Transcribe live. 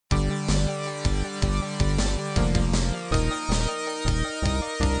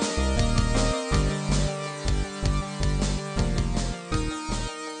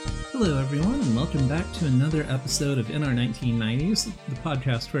Hello, everyone, and welcome back to another episode of In Our 1990s, the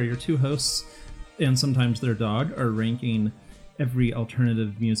podcast where your two hosts, and sometimes their dog, are ranking every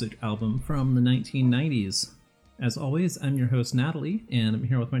alternative music album from the 1990s. As always, I'm your host, Natalie, and I'm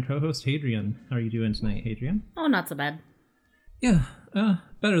here with my co-host, Hadrian. How are you doing tonight, Hadrian? Oh, not so bad. Yeah,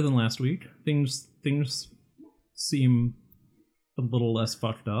 better than last week. Things seem a little less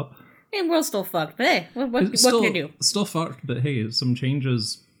fucked up. And we're still fucked, but hey, what can you do? Still fucked, but hey, some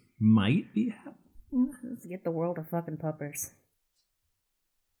changes might be happening. Let's get the world of fucking puppers.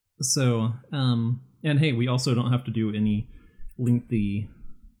 So, and hey, we also don't have to do any lengthy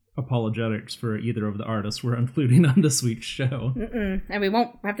apologetics for either of the artists we're including on this week's show. And we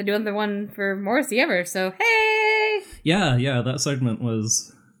won't have to do another one for Morrissey ever, so hey! Yeah, that segment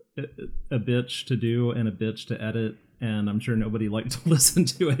was a bitch to do and a bitch to edit, and I'm sure nobody liked to listen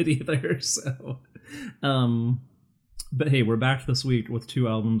to it either, so... But hey, we're back this week with two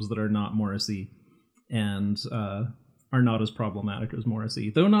albums that are not Morrissey and are not as problematic as Morrissey,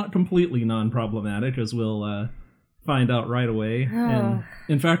 though not completely non-problematic, as we'll find out right away. And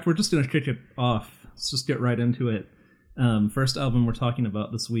in fact, we're just going to kick it off. Let's just get right into it. First album we're talking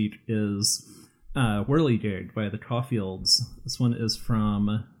about this week is Whirligig by the Caulfields. This one is from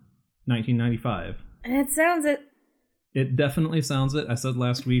 1995. And It definitely sounds it. I said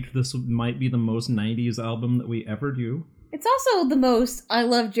last week this might be the most 90s album that we ever do. It's also the most I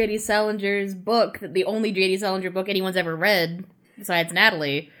love J.D. Salinger's book, the only J.D. Salinger book anyone's ever read, besides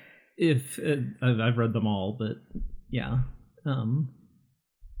Natalie. I've read them all, but yeah.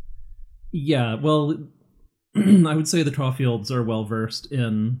 Yeah, well, I would say the Caulfields are well-versed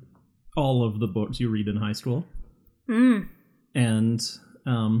in all of the books you read in high school. And...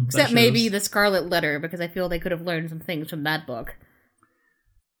 except maybe The Scarlet Letter, because I feel they could have learned some things from that book.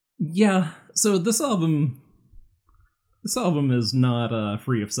 Yeah, so this album is not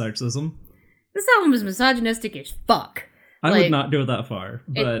free of sexism. This album is misogynistic as fuck. I would not go that far,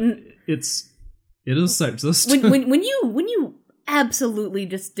 but it is sexist. when you absolutely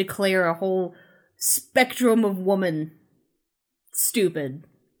just declare a whole spectrum of woman stupid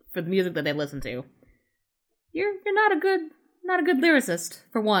for the music that they listen to, you're not a good lyricist,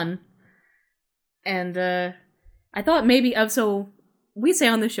 for one. And I thought maybe so we say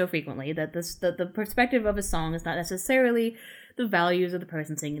on this show frequently that the perspective of a song is not necessarily the values of the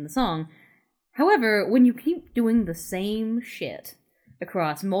person singing the song. However, when you keep doing the same shit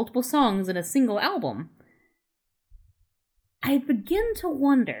across multiple songs in a single album, I begin to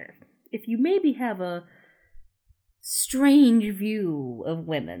wonder if you maybe have a strange view of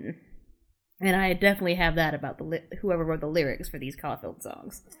women. And I definitely have that about whoever wrote the lyrics for these Caulfield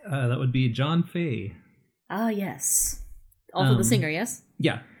songs. That would be John Fay. Ah, yes. Also the singer, yes?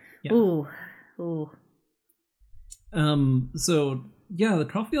 Yeah. Ooh. So, yeah, the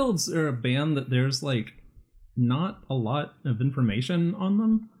Caulfields are a band that there's, like, not a lot of information on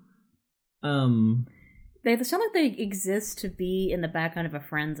them. They sound like they exist to be in the background of a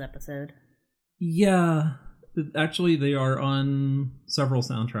Friends episode. Yeah. Actually, they are on several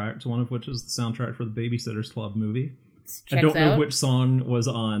soundtracks, one of which is the soundtrack for the Babysitter's Club movie. I don't know which song was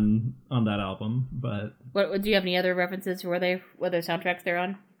on that album, but... Do you have any other references to what other soundtracks they're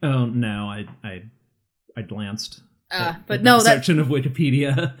on? Oh, no, I glanced at but no, that section of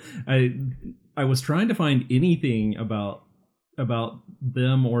Wikipedia. I was trying to find anything about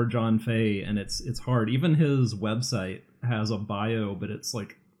them or John Fay, and it's hard. Even his website has a bio, but it's,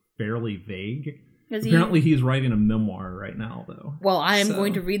 like, fairly vague. Apparently he's writing a memoir right now, though. Well, I am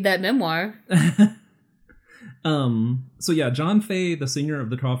going to read that memoir. So yeah, John Fay, the singer of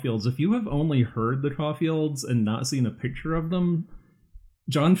the Caulfields, if you have only heard the Caulfields and not seen a picture of them,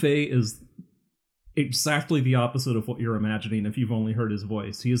 John Fay is exactly the opposite of what you're imagining if you've only heard his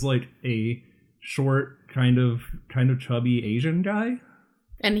voice. He's like a short, kind of chubby Asian guy.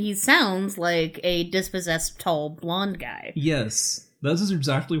 And he sounds like a dispossessed, tall, blonde guy. Yes. That is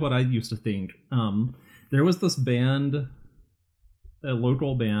exactly what I used to think. There was this band, a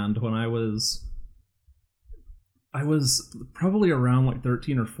local band, when I was probably around like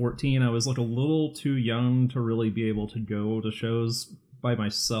 13 or 14. I was like a little too young to really be able to go to shows by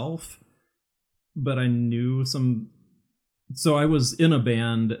myself, but I knew so I was in a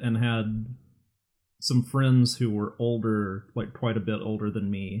band and had some friends who were older, like quite a bit older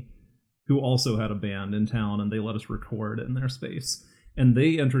than me, who also had a band in town, and they let us record in their space. And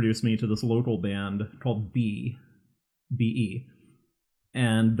they introduced me to this local band called B.E.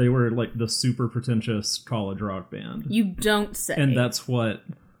 And they were like the super pretentious college rock band. You don't say. And that's what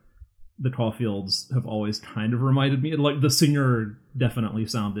the Caulfields have always kind of reminded me. Like, the singer definitely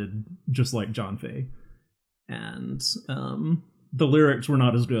sounded just like John Fay. And the lyrics were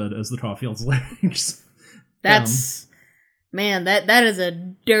not as good as the Caulfield's lyrics. That's man, that is a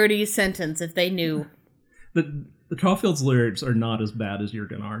dirty sentence if they knew. The Caulfield's lyrics are not as bad as you're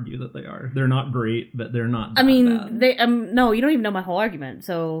going to argue that they are. They're not great, but they're not I mean, bad. they no, you don't even know my whole argument.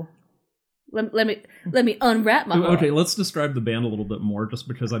 So let me unwrap my whole Okay, let's describe the band a little bit more, just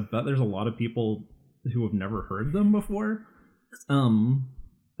because I bet there's a lot of people who have never heard them before.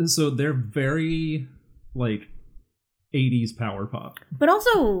 So they're very, like, 80s power pop. But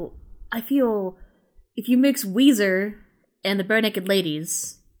also, I feel if you mix Weezer and the Bare Naked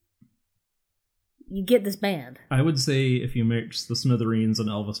Ladies, you get this band. I would say if you mix the Smithereens and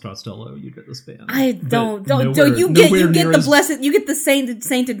Elvis Costello, you get this band. I don't you get the blessed, you get the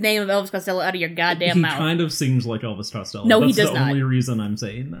sainted name of Elvis Costello out of your goddamn mouth. He kind of sings like Elvis Costello. No, That's he does the not. only reason I'm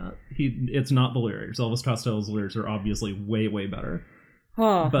saying that. It's not the lyrics. Elvis Costello's lyrics are obviously way, way better.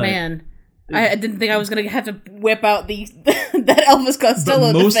 Oh, but man. I didn't think I was going to have to whip out that Elvis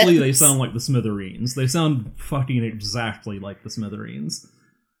Costello But mostly defense. they sound like the Smithereens. They sound fucking exactly like the Smithereens.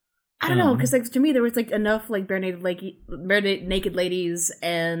 I don't know, because like, to me there was like enough like Bare Naked Ladies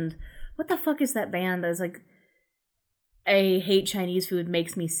and what the fuck is that band that's like I hate Chinese food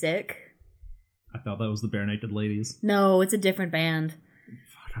makes me sick? I thought that was the Bare Naked Ladies. No, it's a different band.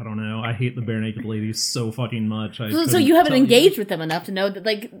 Fuck, I don't know. I hate the Bare Naked Ladies so fucking much. So you haven't engaged with them enough to know that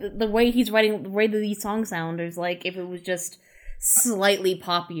like the way he's writing, the way that these songs sound is like if it was just slightly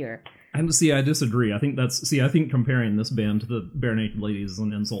poppier. And see, I disagree. I think comparing this band to the Bare Naked Ladies is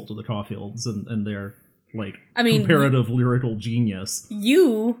an insult to the Caulfields and their, like, comparative lyrical genius.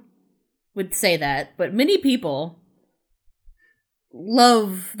 You would say that, but many people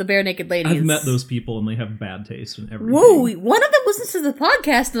love the Bare Naked Ladies. I've met those people and they have bad taste in everything. Whoa, one of them listens to the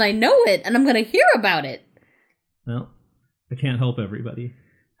podcast and I know it, and I'm going to hear about it. Well, I can't help everybody.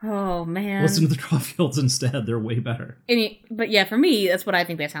 Oh, man. Listen to the Caulfields instead. They're way better. But yeah, for me, that's what I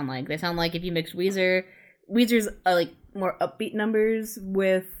think they sound like. They sound like if you mix Weezer's like more upbeat numbers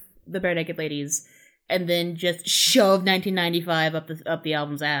with the Bare Naked Ladies, and then just shove 1995 up the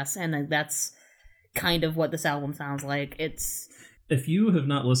album's ass, and then that's kind of what this album sounds like. It's... If you have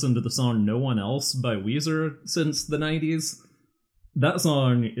not listened to the song No One Else by Weezer since the 90s, that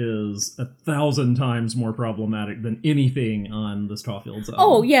song is 1,000 times more problematic than anything on this Caulfields album.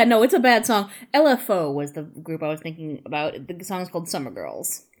 Oh, yeah, no, it's a bad song. LFO was the group I was thinking about. The song's called Summer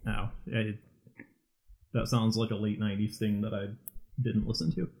Girls. Oh, that sounds like a late 90s thing that I didn't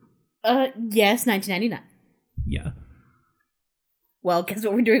listen to. Yes, 1999. Yeah. Well, guess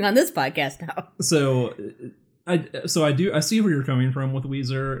what we're doing on this podcast now? So I see where you're coming from with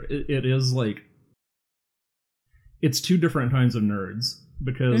Weezer. It is like, it's two different kinds of nerds,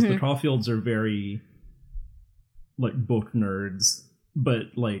 because the Caulfields are very, like, book nerds, but,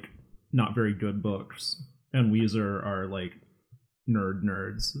 like, not very good books. And Weezer are, like,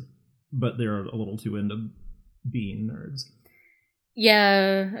 nerds, but they're a little too into being nerds.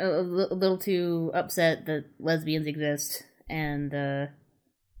 Yeah, a little too upset that lesbians exist, and,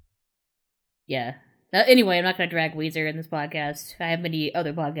 yeah. Anyway, I'm not going to drag Weezer in this podcast. I have many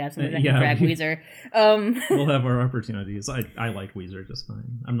other podcasts and I can drag Weezer. We'll have our opportunities. I like Weezer just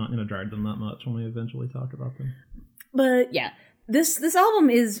fine. I'm not going to drag them that much when we eventually talk about them. But yeah, this album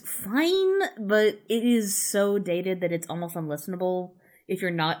is fine, but it is so dated that it's almost unlistenable if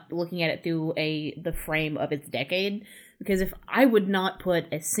you're not looking at it through the frame of its decade. Because if I would not put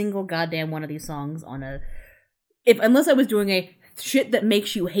a single goddamn one of these songs on unless I was doing a shit that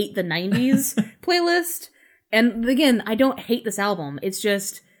makes you hate the 90s playlist. And again, I don't hate this album. It's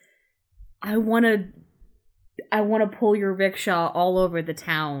just I want to pull your rickshaw all over the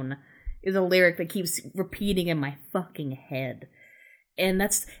town is a lyric that keeps repeating in my fucking head. And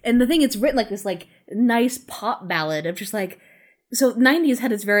the thing, it's written like this like nice pop ballad of just like, so 90s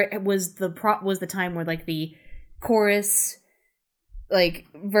had was the time where like the chorus, like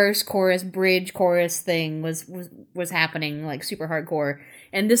verse, chorus, bridge, chorus thing was happening like super hardcore,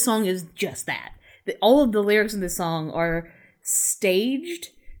 and this song is just that. All of the lyrics in this song are staged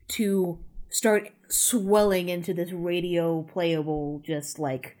to start swelling into this radio playable, just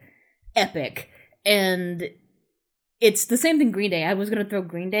like epic. And it's the same thing Green Day. I was gonna throw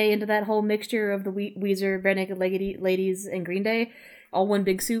Green Day into that whole mixture of the Weezer, Bare Naked Ladies, and Green Day, all one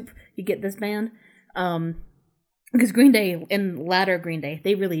big soup. You get this band. Because Green Day, and latter Green Day,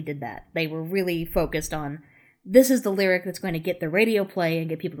 they really did that. They were really focused on, this is the lyric that's going to get the radio play and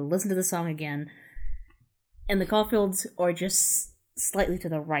get people to listen to the song again. And the Caulfields are just slightly to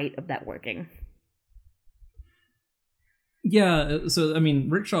the right of that working. Yeah, so, I mean,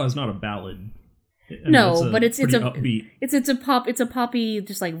 Rickshaw is not a ballad. But it's upbeat. It's a poppy,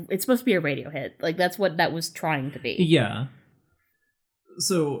 just like, it's supposed to be a radio hit. Like, that's what that was trying to be. Yeah.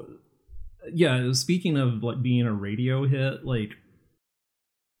 So, yeah, speaking of like being a radio hit, like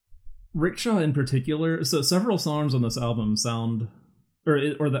Rickshaw in particular, so several songs on this album sound,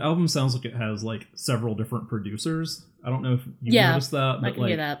 or the album sounds like it has like several different producers. I don't know if you noticed that, but I can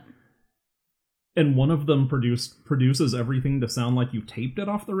hear that. And one of them produces everything to sound like you taped it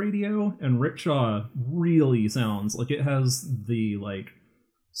off the radio, and Rickshaw really sounds like it has the like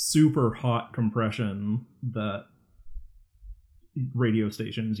super hot compression that radio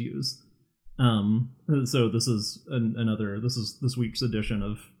stations use. So this is this week's edition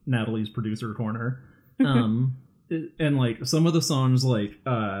of Natalie's Producer Corner. And like some of the songs, like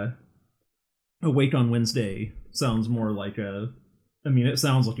Awake on Wednesday sounds more like it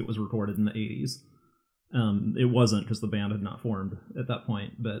sounds like it was recorded in the 80s. It wasn't, because the band had not formed at that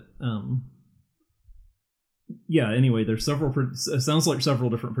point, but yeah, anyway, there's it sounds like several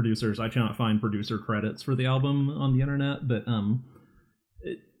different producers. I cannot find producer credits for the album on the internet, but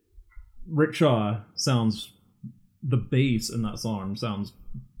Rickshaw sounds, the bass in that song sounds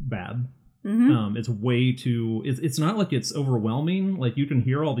bad. Mm-hmm. It's way too, it's not like it's overwhelming, like you can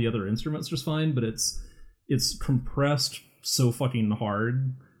hear all the other instruments just fine, but it's compressed so fucking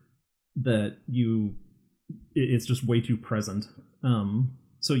hard that it's just way too present.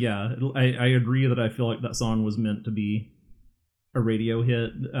 So yeah, I agree that I feel like that song was meant to be a radio hit.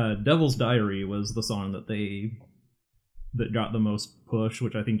 Devil's Diary was the song that got the most push,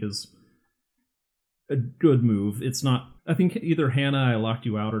 which I think is a good move. It's not, I think either Hannah, I Locked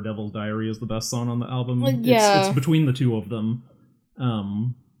You Out, or Devil's Diary is the best song on the album. Yeah. It's between the two of them.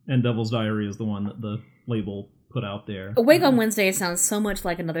 And Devil's Diary is the one that the label put out there. Awake on Wednesday sounds so much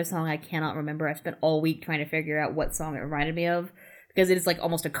like another song I cannot remember. I spent all week trying to figure out what song it reminded me of, because it is like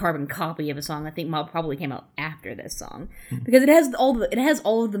almost a carbon copy of a song I think probably came out after this song, because it has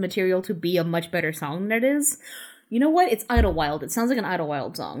all of the material to be a much better song than it is. You know what? It's Idlewild. It sounds like an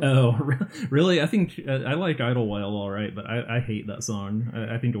Idlewild song. Oh, really? I think I like Idlewild all right, but I hate that song.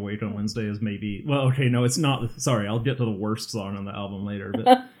 I think Awake on Wednesday is maybe... Well, okay, no, it's not. Sorry, I'll get to the worst song on the album later,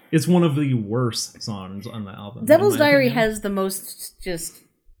 but it's one of the worst songs on the album. Devil's Diary has the most just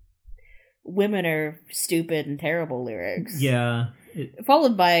women are stupid and terrible lyrics. Yeah.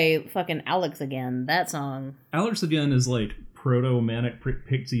 Followed by fucking Alex Again, that song. Alex Again is like proto-manic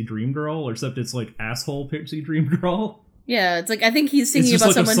pixie dream girl, except it's like asshole pixie dream girl. Yeah, it's like, I think he's singing about someone...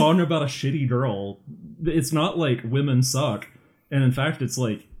 It's just like a song about a shitty girl. It's not like women suck. And in fact, it's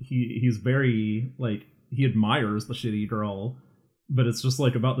like, he's very, like, he admires the shitty girl. But it's just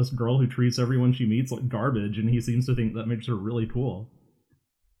like about this girl who treats everyone she meets like garbage, and he seems to think that makes her really cool.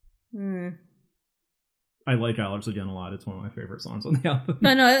 I like Alex Again a lot. It's one of my favorite songs on the album.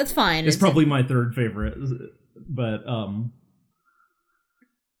 No, that's fine. It's probably my third favorite. But,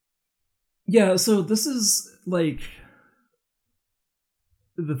 yeah, so this is, like,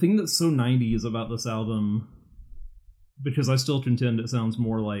 the thing that's so 90s about this album, because I still contend it sounds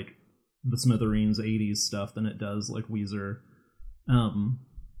more like the Smithereens 80s stuff than it does like Weezer.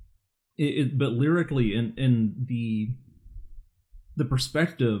 But lyrically, and the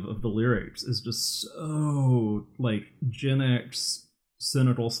perspective of the lyrics is just so, like, Gen X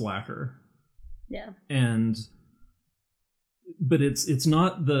cynical slacker. Yeah. But it's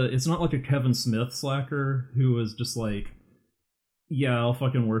not like a Kevin Smith slacker who is just like, yeah, I'll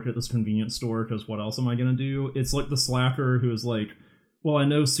fucking work at this convenience store because what else am I gonna do? It's like the slacker who is like, well, I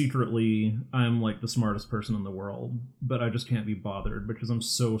know secretly I'm like the smartest person in the world, but I just can't be bothered because I'm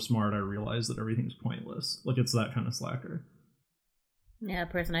so smart I realize that everything's pointless. Like, it's that kind of slacker. Yeah, a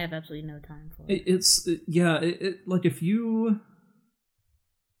person I have absolutely no time for. Like, if you...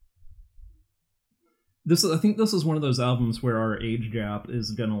 I think this is one of those albums where our age gap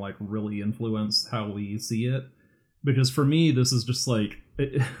is gonna like really influence how we see it, because for me this is just like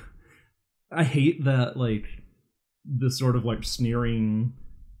I hate that, like, this sort of like sneering,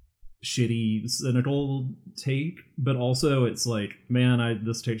 shitty, cynical take, but also it's like, man,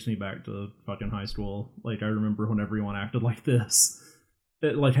 this takes me back to fucking high school. Like, I remember when everyone acted like this.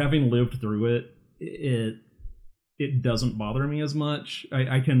 Like, having lived through it doesn't bother me as much.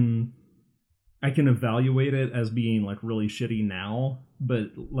 I can evaluate it as being like really shitty now,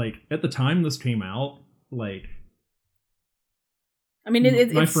 but like at the time this came out, like, I mean,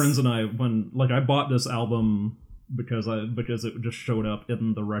 my friends and I, when like I bought this album because it just showed up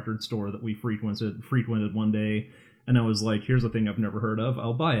in the record store that we frequented one day, and I was like, here's a thing I've never heard of,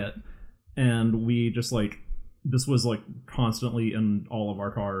 I'll buy it. And we just like, this was like constantly in all of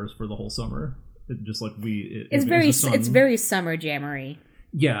our cars for the whole summer. It's very summer jammery.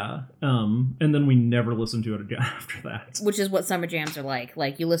 Yeah, and then we never listened to it again after that. Which is what summer jams are like.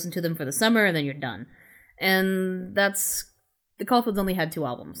 Like, you listen to them for the summer and then you're done. And that's the Caulfields only had 2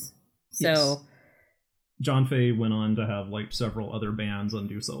 albums. So Yes. John Fay went on to have like several other bands and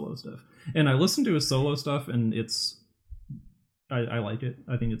do solo stuff. And I listened to his solo stuff, and I like it.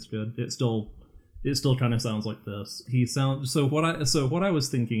 I think it's good. It still kind of sounds like this. What I was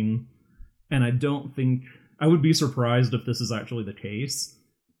thinking, and I don't think I would be surprised if this is actually the case,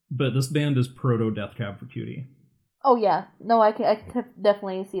 but this band is proto Death Cab for Cutie. oh yeah, no, I can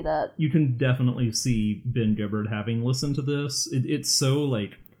definitely see that. You can definitely see Ben Gibbard having listened to this. It's so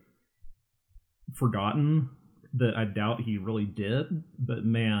like forgotten that I doubt he really did, but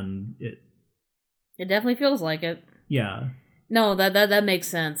man, it definitely feels like it. Yeah. No, that makes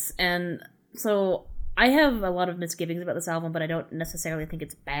sense. And so I have a lot of misgivings about this album, but I don't necessarily think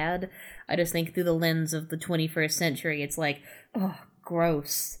it's bad. I just think through the lens of the 21st century, it's like, oh,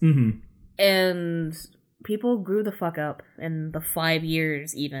 gross. Mm-hmm. And people grew the fuck up in the 5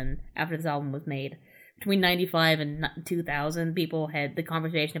 years even after this album was made. Between 95 and 2000, the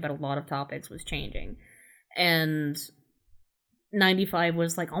conversation about a lot of topics was changing. And 95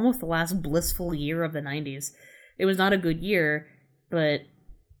 was like almost the last blissful year of the 90s. It was not a good year, but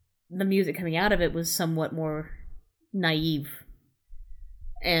the music coming out of it was somewhat more naive.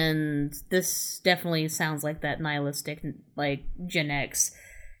 And this definitely sounds like that nihilistic, like, Gen X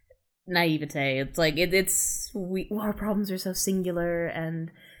naivete. It's like, our problems are so singular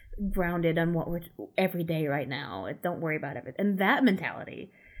and grounded on what we're every day right now. Don't worry about it. And that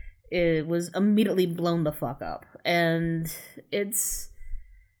mentality, it was immediately blown the fuck up. And it's...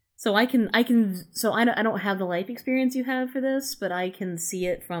 So I don't have the life experience you have for this, but I can see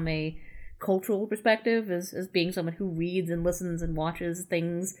it from a cultural perspective as being someone who reads and listens and watches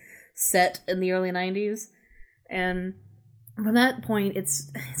things set in the early 90s. And from that point,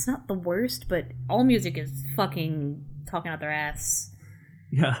 it's not the worst, but all music is fucking talking out their ass.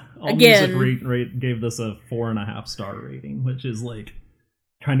 Yeah, Again, Music rate gave this a 4.5 star rating, which is like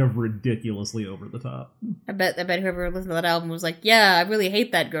kind of ridiculously over the top. I bet whoever listened to that album was like, yeah, I really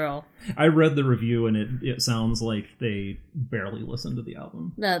hate that girl. I read the review, and it sounds like they barely listened to the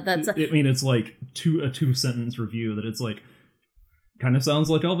album. It's like a 2-sentence review that it's like, kind of sounds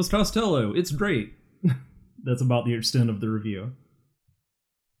like Elvis Costello. It's great. That's about the extent of the review.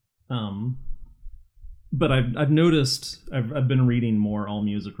 But I've noticed I've been reading more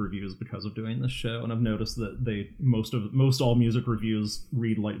AllMusic reviews because of doing this show, and I've noticed that most AllMusic reviews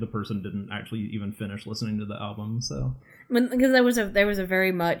read like the person didn't actually even finish listening to the album. So because there was a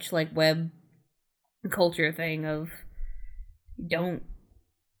very much like web culture thing of don't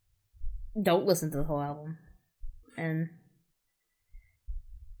listen to the whole album.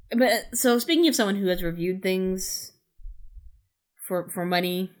 But so speaking of someone who has reviewed things for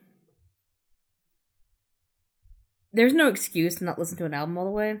money, there's no excuse to not listen to an album all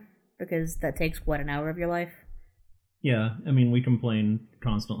the way, because that takes, an hour of your life? Yeah, I mean, we complain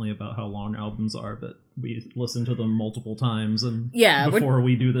constantly about how long albums are, but we listen to them multiple times before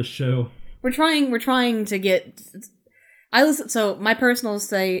we do this show. We're trying to get... So my personal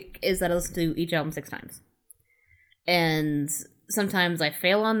stake is that I listen to each album 6 times. And sometimes I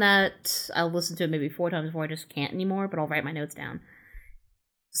fail on that. I'll listen to it maybe 4 times before I just can't anymore, but I'll write my notes down.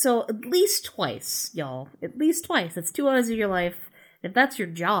 So at least twice, y'all. At least twice. That's 2 hours of your life. If that's your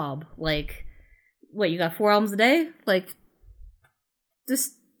job, like, what, you got 4 albums a day? Like,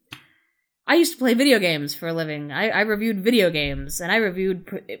 just... I used to play video games for a living. I reviewed video games, and I reviewed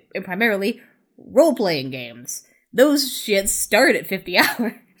primarily role-playing games. Those shits start at 50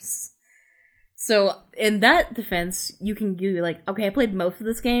 hours. So, in that defense, you can do, like, okay, I played most of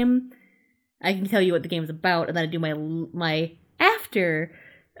this game. I can tell you what the game's about, and then I do my after...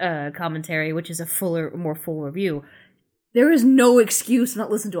 commentary, which is a more full review. There is no excuse to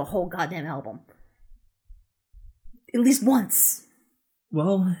not listen to a whole goddamn album. At least once.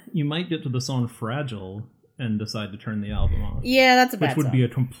 Well, you might get to the song Fragile and decide to turn the album off. Yeah, that's a bad song. Which would be a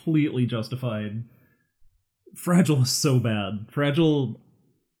completely justified... Fragile is so bad. Fragile,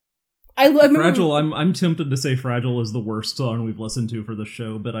 I'm tempted to say Fragile is the worst song we've listened to for the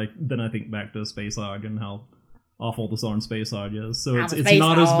show, but then I think back to Space Hog and how awful the song Space Hog is. So it's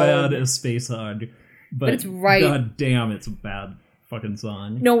not as bad as Space Hog, but it's right. God damn, it's a bad fucking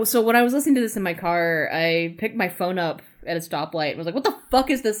song. No, so when I was listening to this in my car, I picked my phone up at a stoplight and was like, what the fuck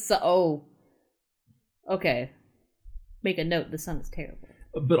is this? Oh. Okay. Make a note, this song is terrible.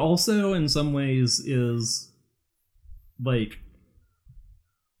 But also, in some ways, is, like,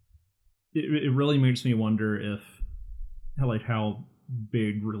 it really makes me wonder how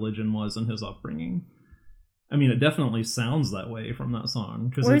big religion was in his upbringing. I mean, it definitely sounds that way from that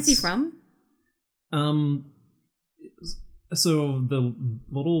song. Where is he from? So the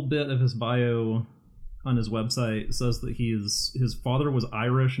little bit of his bio on his website says that his father was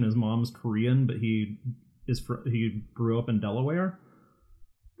Irish and his mom's Korean, but he grew up in Delaware.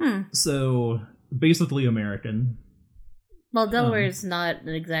 So basically American. Well, Delaware is not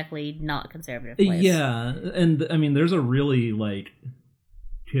exactly not conservative place. Yeah, and I mean, there's a really like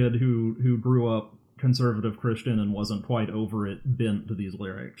kid who grew up conservative Christian and wasn't quite over it bent to these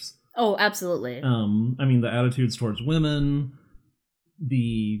lyrics. Oh, absolutely. I mean, the attitudes towards women,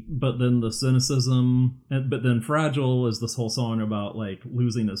 but then the cynicism, but then Fragile is this whole song about like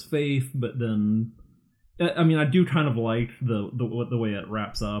losing his faith, but then I mean, I do kind of like the way it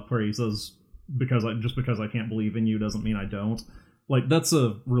wraps up, where he says, because I can't believe in you doesn't mean I don't. Like, that's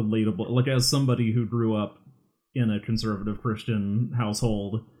a relatable, like, as somebody who grew up in a conservative Christian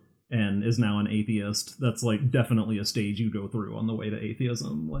household and is now an atheist, that's like definitely a stage you go through on the way to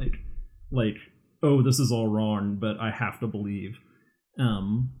atheism. Like, oh, this is all wrong, but I have to believe.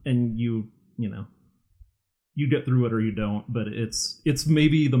 And you know, you get through it or you don't, but it's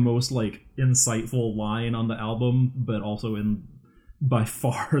maybe the most like insightful line on the album, but also by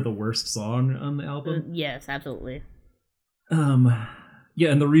far the worst song on the album. Yes, absolutely. Yeah,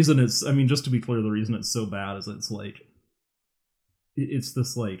 and the reason it's, I mean, just to be clear, the reason it's so bad is it's like, it's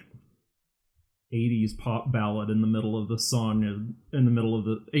this like 80s pop ballad in the middle of the song, in the middle of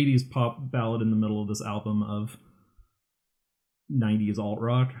the 80s pop ballad in the middle of this album of 90s alt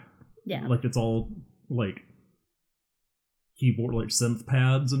rock. Yeah. Like, it's all like keyboard, like synth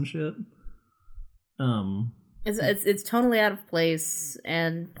pads and shit. It's totally out of place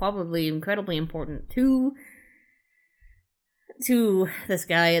and probably incredibly important to this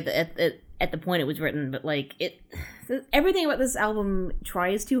guy at the point it was written, but like everything about this album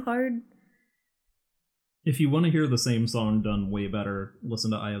tries too hard. If you want to hear the same song done way better, listen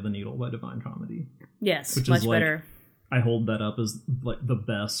to Eye of the Needle by Divine Comedy. Yes, which much is like, better. I hold that up as like the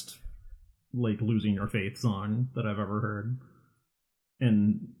best like losing your faith song that I've ever heard,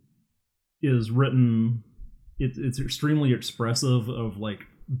 and is written. It's extremely expressive of like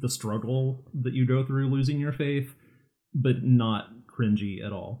the struggle that you go through losing your faith, but not cringy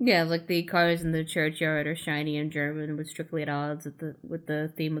at all. Yeah, like the cars in the churchyard are shiny and German was strictly at odds with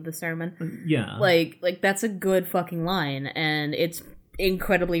the theme of the sermon. Yeah. Like that's a good fucking line, and it's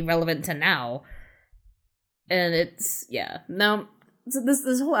incredibly relevant to now. And it's, yeah. Now, so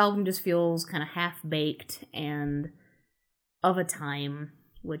this whole album just feels kind of half-baked and of a time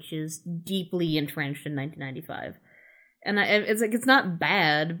which is deeply entrenched in 1995. And it's like, it's not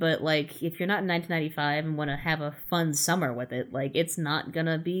bad, but like, if you're not in 1995 and want to have a fun summer with it, like, it's not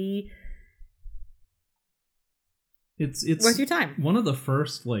gonna be it's worth your time. One of the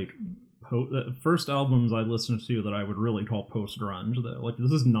first like first albums I listened to that I would really call post grunge. Though, like,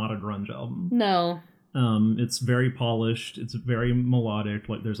 this is not a grunge album. No. It's very polished. It's very melodic.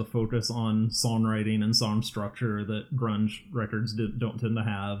 Like, there's a focus on songwriting and song structure that grunge records don't tend to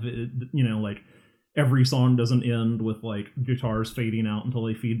have. You know, like, every song doesn't end with like guitars fading out until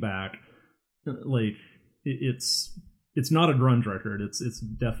they feed back. Like, it's not a grunge record.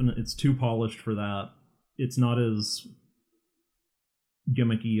 It's too polished for that. It's not as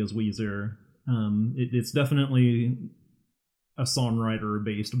gimmicky as Weezer. It's definitely a songwriter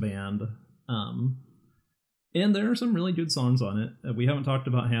based band. And there are some really good songs on it. We haven't talked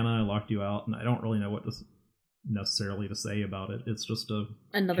about Hannah, I Locked You Out, and I don't really know what necessarily to say about it. It's just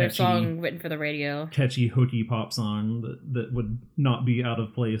another catchy song written for the radio. Catchy, hooky pop song that would not be out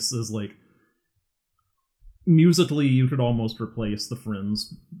of place as, like, musically you could almost replace the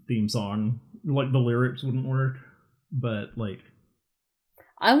Friends theme song. Like, the lyrics wouldn't work, but, like...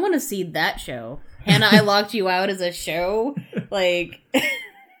 I want to see that show. Hannah, I Locked You Out as a show. Like...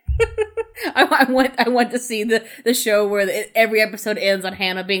 I want to see the show where every episode ends on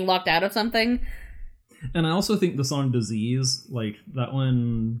Hannah being locked out of something. And I also think the song Disease, like, that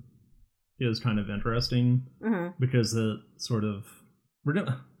one is kind of interesting, because it sort of...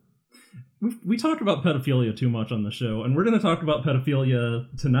 We talk about pedophilia too much on the show, and we're going to talk about pedophilia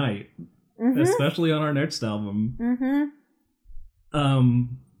tonight, especially on our next album.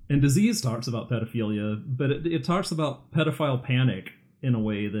 And Disease talks about pedophilia, but it talks about pedophile panic in a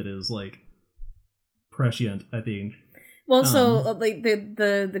way that is, like, prescient, I think. Well, so like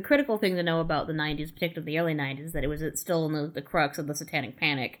the critical thing to know about the 90s, particularly the early 90s, that it was still in the crux of the Satanic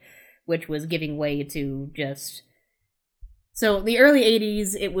Panic, which was giving way to just... So the early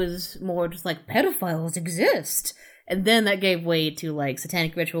 80s, it was more just like, pedophiles exist! And then that gave way to, like,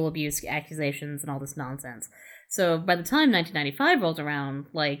 satanic ritual abuse accusations and all this nonsense. So by the time 1995 rolls around,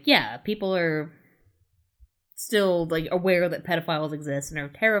 like, yeah, people are still, like, aware that pedophiles exist and are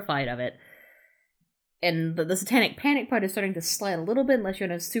terrified of it. and the Satanic Panic part is starting to slide a little bit unless you're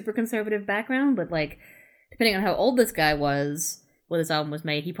in a super conservative background, but like, depending on how old this guy was when this album was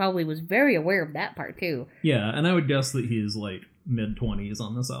made, he probably was very aware of that part too. Yeah, and I would guess that he's like mid-20s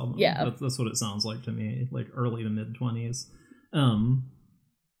on this album. Yeah. That's what it sounds like to me, like early to mid-20s.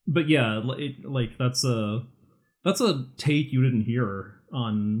 But yeah, like that's a take you didn't hear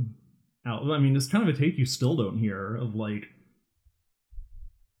on I mean, it's kind of a take you still don't hear of like,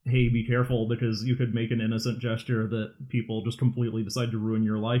 hey, be careful because you could make an innocent gesture that people just completely decide to ruin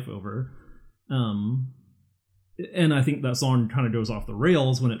your life over. And I think that song kind of goes off the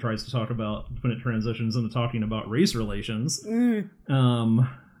rails when it transitions into talking about race relations. In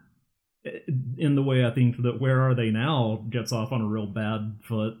the way I think that Where Are They Now gets off on a real bad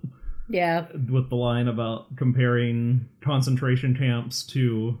foot. Yeah. With the line about comparing concentration camps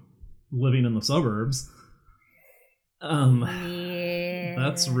to living in the suburbs. Yeah.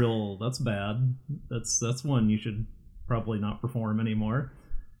 That's bad. That's one you should probably not perform anymore.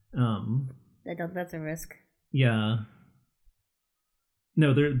 That's a risk. Yeah.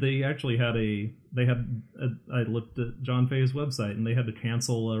 No, they actually had I looked at John Fay's website and they had to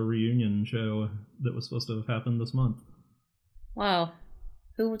cancel a reunion show that was supposed to have happened this month. Wow.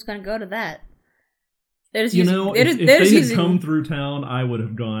 Who was going to go to that? If they had come through town, I would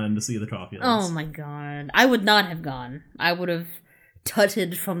have gone to see the Coffee Elves. Oh my god. I would not have gone. I would have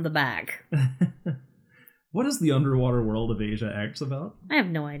tutted from the back. What is the Underwater World of Asia X about? I have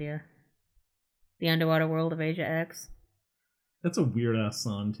no idea. The Underwater World of Asia X. That's a weird ass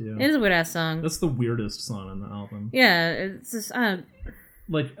song too. It is a weird ass song. That's the weirdest song on the album. Yeah, it's just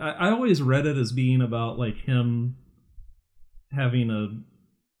like I always read it as being about like him having a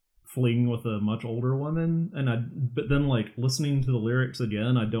fling with a much older woman, but then like listening to the lyrics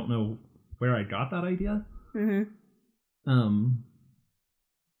again, I don't know where I got that idea.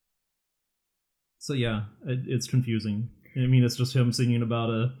 So yeah, it's confusing. I mean, it's just him singing about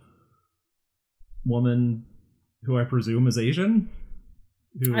a woman who I presume is Asian,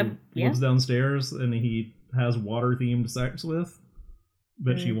 who lives downstairs, and he has water-themed sex with,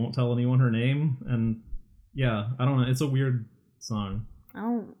 but she won't tell anyone her name, and yeah, I don't know, it's a weird song. I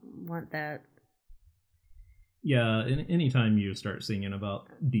don't want that. Yeah, anytime you start singing about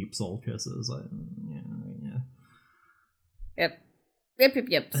deep soul kisses, yeah.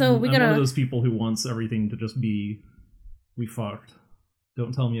 Yep. So I'm one of those people who wants everything to just be, we fucked.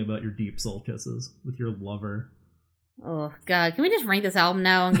 Don't tell me about your deep soul kisses with your lover. Oh god, can we just rank this album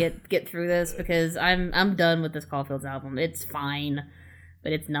now and get through this? Because I'm done with this Caulfield's album. It's fine,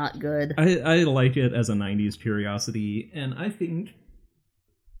 but it's not good. I like it as a 90s curiosity, and I think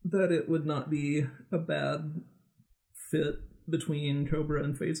that it would not be a bad fit between Cobra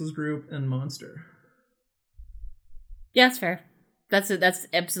and Faces Group and Monster. Yeah, that's fair. That's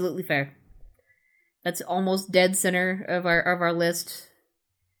absolutely fair. That's almost dead center of our list.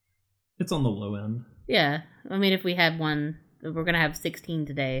 It's on the low end. Yeah, I mean, if we had one, we're gonna have 16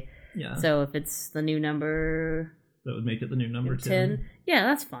 today. Yeah. So if it's the new number, that would make it the new number 10. Yeah,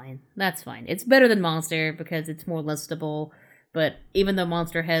 that's fine. That's fine. It's better than Monster because it's more listable. But even though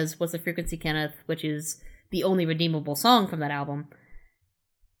Monster has What's the Frequency, Kenneth, which is the only redeemable song from that album,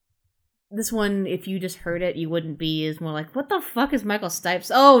 this one, if you just heard it, you wouldn't be as more like, what the fuck is Michael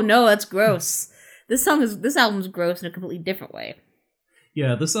Stipes? Oh no, that's gross. This album's gross in a completely different way.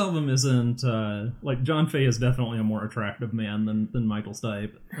 Yeah, this album isn't like John Fay is definitely a more attractive man than Michael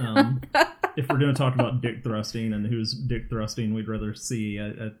Stipe. If we're going to talk about dick thrusting and whose dick thrusting we'd rather see,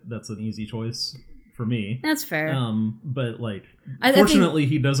 that's an easy choice for me. That's fair. But like, fortunately,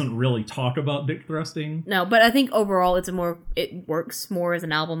 he doesn't really talk about dick thrusting. No, but I think overall it works more as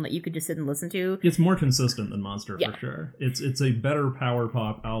an album that you could just sit and listen to. It's more consistent than Monster for sure. It's a better power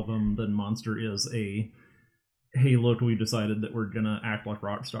pop album than Monster is a, hey, look, we decided that we're gonna act like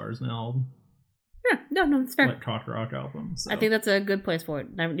rock stars now. Yeah, no, it's fair. Like cock rock album. So. I think that's a good place for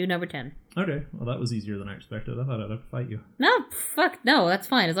it. New number 10. Okay, well that was easier than I expected. I thought I'd have to fight you. No, fuck, no, that's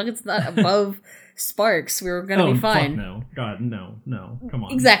fine. As long as it's not above Sparks, we're gonna be fine. Fuck no, God, no, come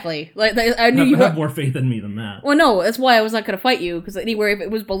on. Exactly. Like I knew you have more faith in me than that. Well, no, that's why I was not gonna fight you, because anywhere if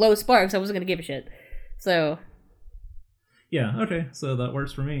it was below Sparks, I wasn't gonna give a shit. So. Yeah, okay, so that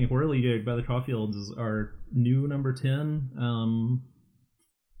works for me. Whirly Gig by the Caulfields is our new number 10.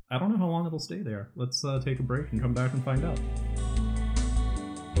 I don't know how long it'll stay there. Let's take a break and come back and find out.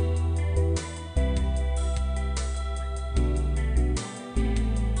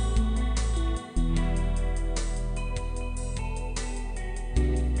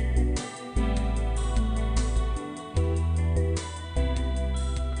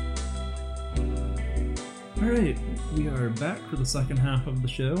 Alright, We are back for the second half of the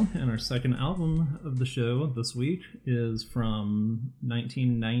show, and our second album of the show this week is from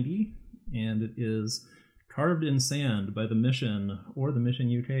 1990, and it is Carved in Sand by The Mission, or The Mission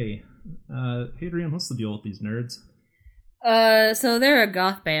UK. Hadrian, what's the deal with these nerds? So they're a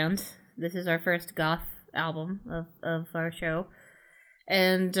goth band. This is our first goth album of our show.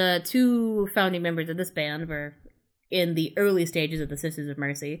 And two founding members of this band were in the early stages of the Sisters of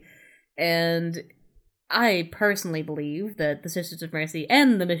Mercy. And I personally believe that the Sisters of Mercy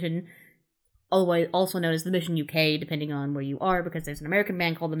and The Mission, also known as The Mission UK, depending on where you are, because there's an American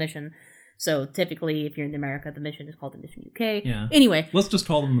band called The Mission. So typically, if you're in America, The Mission is called The Mission UK. Yeah. Anyway. Let's just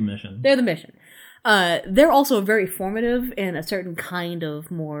call them The Mission. They're The Mission. They're also very formative in a certain kind of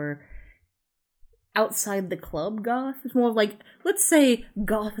more outside the club goth. It's more like, let's say,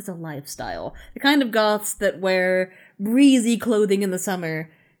 goth is a lifestyle. The kind of goths that wear breezy clothing in the summer,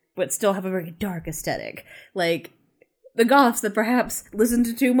 but still have a very dark aesthetic. Like, the goths that perhaps listen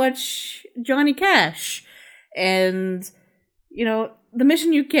to too much Johnny Cash. And, you know, The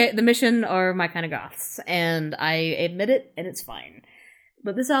Mission are my kind of goths. And I admit it, and it's fine.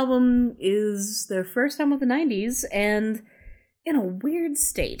 But this album is their first album of the 90s, and in a weird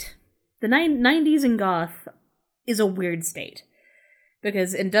state. The 90s in goth is a weird state.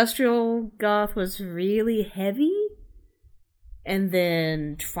 Because industrial goth was really heavy, and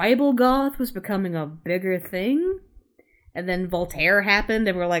then tribal goth was becoming a bigger thing, and then Voltaire happened,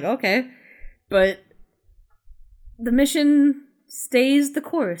 and we're like, okay. But The Mission stays the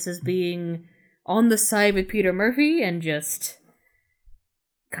course as being on the side with Peter Murphy, and just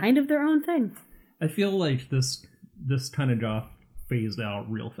kind of their own thing. I feel like this kind of goth phased out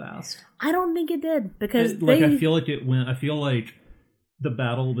real fast. I don't think it did, because I feel like it went. I feel like the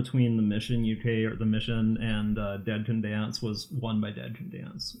battle between The Mission UK or The Mission and Dead Can Dance was won by Dead Can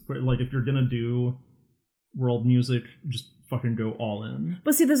Dance. Like, if you're gonna do world music, just fucking go all in.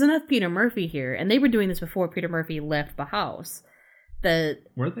 But see, there's enough Peter Murphy here, and they were doing this before Peter Murphy left Bauhaus.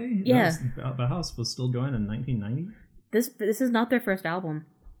 Were they? Yeah, Bauhaus was still going in 1990. This is not their first album.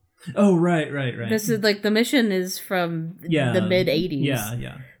 Oh, right. This is, like, The Mission is from the mid-'80s.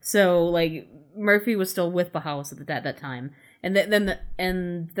 Yeah. So, like, Murphy was still with Bauhaus at that time. And then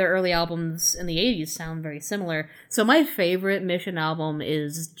their early albums in the 80s sound very similar. So my favorite Mission album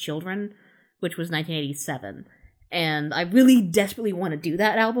is Children, which was 1987. And I really desperately want to do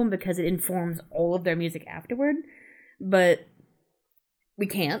that album because it informs all of their music afterward. But we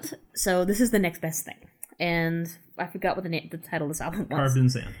can't. So this is the next best thing. And I forgot what the title of this album was. Carved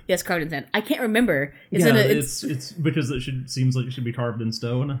in Sand. Yes, Carved in Sand. I can't remember. It's because seems like it should be carved in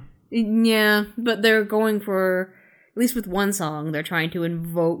stone. Yeah, but they're going for, at least with one song, they're trying to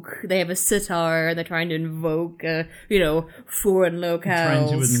invoke. They have a sitar. They're trying to invoke, foreign locales. Trying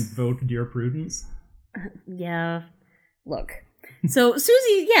to invoke Dear Prudence. Yeah. Look. So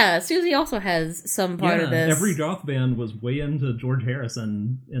Susie also has some part of this. Every goth band was way into George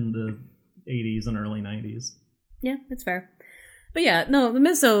Harrison in the 80s and early 90s. Yeah, that's fair. But yeah,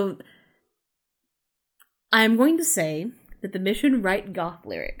 no, so I'm going to say that The Mission write goth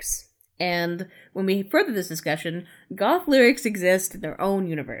lyrics. And when we further this discussion, goth lyrics exist in their own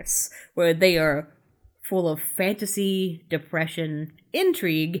universe, where they are full of fantasy, depression,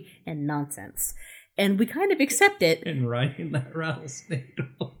 intrigue, and nonsense. And we kind of accept it. And riding that rattlesnake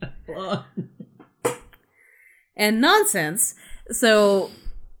all that long. And nonsense. So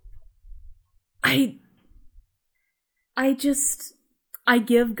I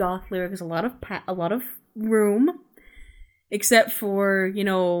give goth lyrics a lot of room, except for,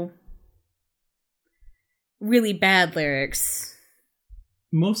 really bad lyrics.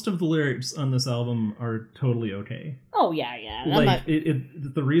 Most of the lyrics on this album are totally okay. Oh yeah. Like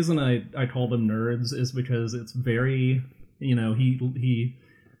the reason I call them nerds is because it's very, he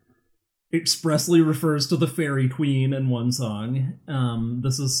expressly refers to the Fairy Queen in one song.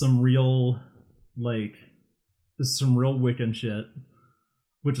 This is some real Wiccan shit,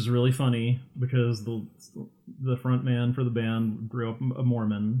 which is really funny because the front man for the band grew up a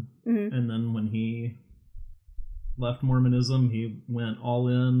Mormon, and then when he left Mormonism, he went all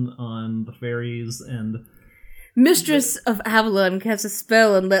in on the fairies and Mistress of Avalon cast a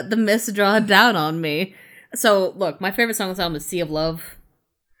spell and let the mist draw down on me. So look, my favorite song on this album is Sea of Love,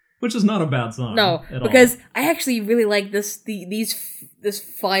 which is not a bad song. No, because I actually really like this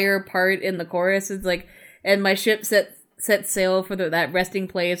fire part in the chorus. It's like, and my ship set sail for that resting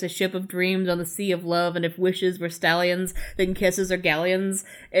place, a ship of dreams on the sea of love, and if wishes were stallions, then kisses are galleons,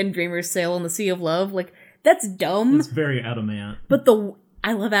 and dreamers sail on the sea of love. Like, that's dumb. It's very Adamant. But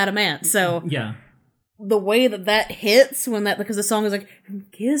I love Adamant, so yeah. The way that hits because the song is like,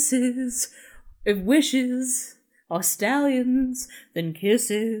 kisses, if wishes, or stallions, then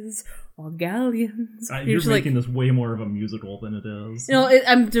kisses, or galleons. You're just making this way more of a musical than it is. You know,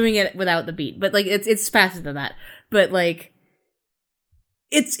 I'm doing it without the beat, but like it's faster than that. But like,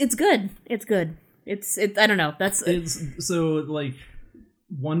 it's good. It's good. It's I don't know. It's so like.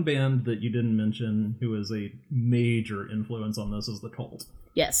 One band that you didn't mention who is a major influence on this is The Cult.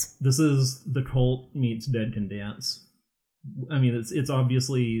 Yes. This is The Cult meets Dead Can Dance. I mean, it's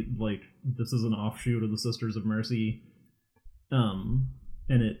obviously, like, this is an offshoot of the Sisters of Mercy. And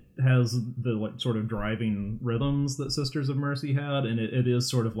it has the, like, sort of driving rhythms that Sisters of Mercy had, and it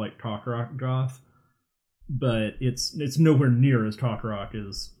is sort of like cock rock goth. But it's nowhere near as cock rock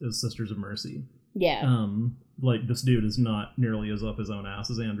as Sisters of Mercy. Yeah. Like, this dude is not nearly as up his own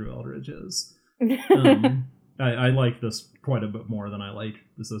ass as Andrew Eldridge is. I like this quite a bit more than I like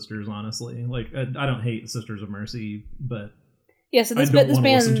the Sisters, honestly. Like, I don't hate Sisters of Mercy, but yeah, so I don't want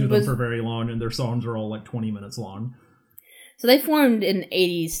to listen to them for very long, and their songs are all like 20 minutes long. So they formed in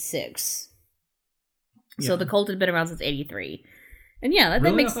 86. So the Cult had been around since 83. And yeah,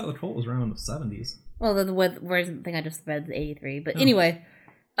 that makes... I thought the Cult was around in the 70s. Well, the thing I just read is 83. But anyway,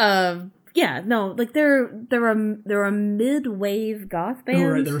 yeah, no, like they're a mid-wave goth band. Oh,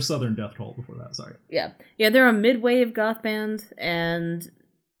 right, they were Southern Death Cult before that, sorry. Yeah, they're a mid-wave goth band, and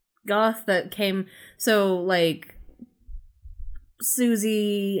goth that came, so like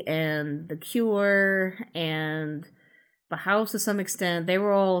Susie and The Cure and The House to some extent, they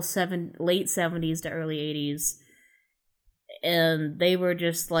were all late 70s to early 80s, and they were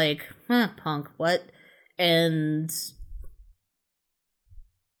just like, punk, what? And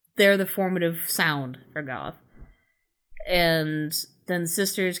they're the formative sound for goth. And then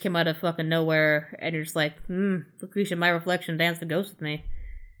Sisters came out of fucking nowhere, and you're just like, Lucretia, my reflection, dance the ghost with me.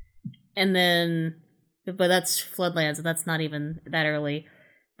 And then, but that's Floodlands, and that's not even that early,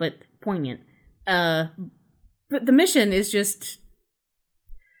 but poignant. But the Mission is just,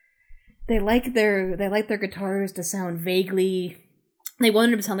 they like their guitars to sound vaguely. They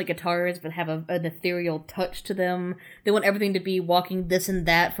want them to sound like guitars, but have an ethereal touch to them. They want everything to be walking this and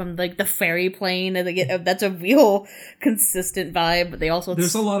that from like the fairy plane, and they get that's a real consistent vibe. But they also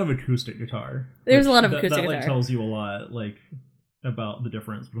there's a lot of acoustic guitar. There's a lot of acoustic that guitar. Like tells you a lot, like about the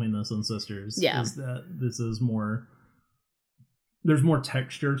difference between this and Sisters. Yeah, is that this is more. There's more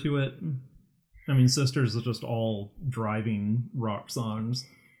texture to it. I mean, Sisters is just all driving rock songs,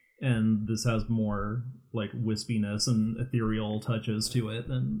 and this has more like wispiness and ethereal touches to it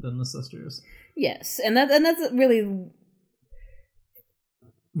than the Sisters. Yes, and that's really,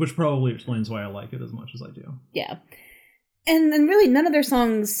 which probably explains why I like it as much as I do. Yeah, and really none of their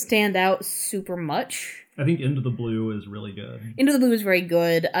songs stand out super much. I think Into the Blue is really good. Into the Blue is very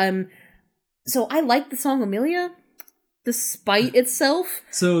good. So I like the song Amelia, despite itself.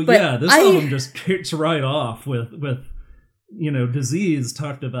 So yeah, this album just kicks right off with Disease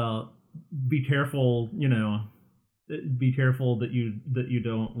talked about be careful that you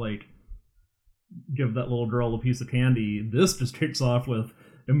don't like give that little girl a piece of candy. This just kicks off with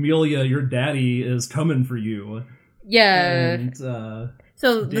Amelia, your daddy is coming for you. Yeah. And,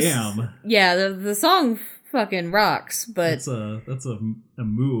 so damn. The song fucking rocks, but that's a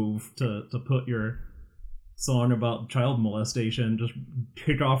move to put your song about child molestation, just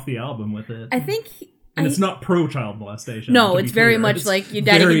kick off the album with it. I think. And it's not pro-child molestation. No, it's very much like your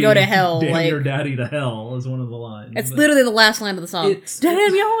daddy can go to hell. Damn like, your daddy to hell is one of the lines. It's literally the last line of the song.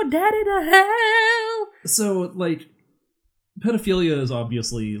 Damn your daddy to hell! So, like, pedophilia is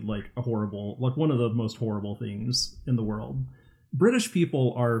obviously, like, one of the most horrible things in the world. British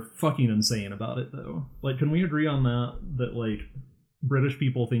people are fucking insane about it, though. Like, can we agree on that? That, like, British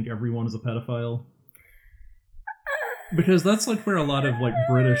people think everyone is a pedophile? Because that's like where a lot of like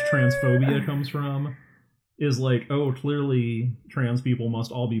British transphobia comes from, is like, oh, clearly trans people must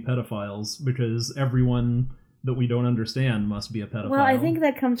all be pedophiles because everyone that we don't understand must be a pedophile. Well, I think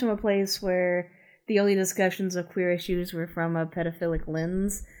that comes from a place where the only discussions of queer issues were from a pedophilic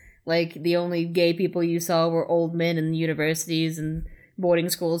lens. Like, the only gay people you saw were old men in universities and boarding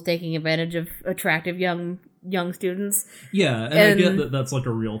schools taking advantage of attractive young students. Yeah, and I get that that's like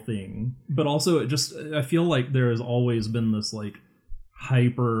a real thing. But also, I feel like there has always been this like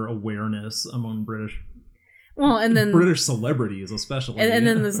hyper awareness among British celebrities especially. And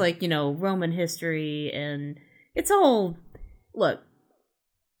then there's like, Roman history, and it's all, look,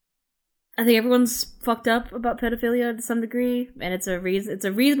 I think everyone's fucked up about pedophilia to some degree, and it's a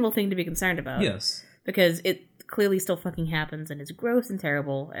reasonable thing to be concerned about. Yes. Because it clearly still fucking happens, and it's gross and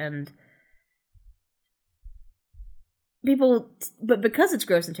terrible, and but because it's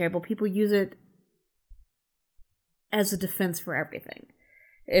gross and terrible, people use it as a defense for everything.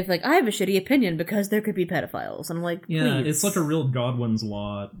 if like I have a shitty opinion because there could be pedophiles. I'm like, yeah, please. it's like a real Godwin's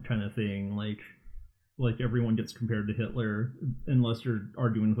Law kind of thing. Like everyone gets compared to Hitler unless you're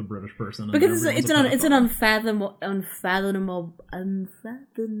arguing with a British person. Because it's an unfathomable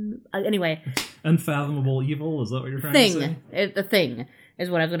anyway. Unfathomable evil, is that what you're trying to say? The thing is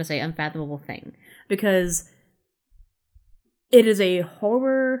what I was going to say, unfathomable thing. Because it is a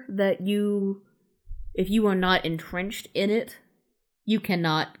horror that if you are not entrenched in it, you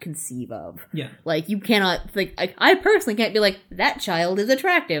cannot conceive of. Yeah. Like, you cannot, like, I personally can't be like, that child is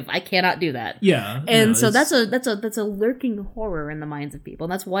attractive. I cannot do that. Yeah. And so that's a lurking horror in the minds of people.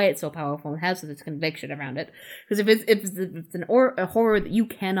 And that's why it's so powerful and has this conviction around it. Because if it's a horror that you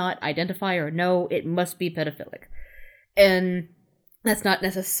cannot identify or know, it must be pedophilic. And that's not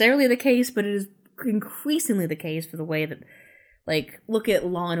necessarily the case, but it is increasingly the case for the way that, like, look at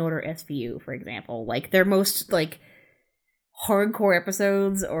Law and Order SVU, for example. Like, their most, like, hardcore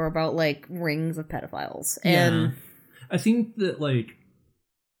episodes are about, like, rings of pedophiles. And yeah. I think that, like,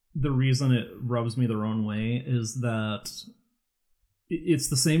 the reason it rubs me the wrong way is that it's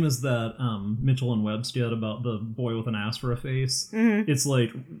the same as that Mitchell and Webb did about the boy with an ass for a face. Mm-hmm. It's like,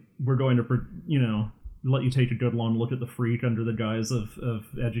 we're going to, let you take a good long look at the freak under the guise of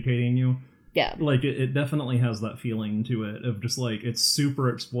educating you. Yeah. Like, it definitely has that feeling to it of just, like, it's super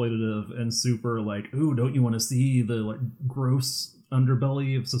exploitative and super, like, ooh, don't you want to see the, like, gross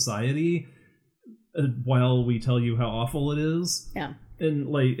underbelly of society while we tell you how awful it is? Yeah. And,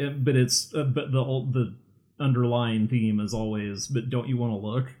 like, but the underlying theme is always, but don't you want to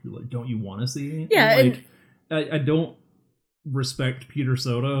look? Like, don't you want to see? Yeah. And, like, I don't respect Peter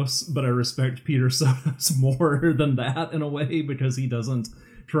Sotos, but I respect Peter Sotos more than that in a way, because he doesn't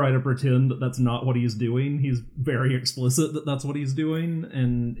try to pretend that that's not what he's doing. He's very explicit that that's what he's doing,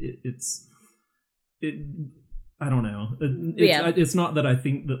 and I don't know. It's not that I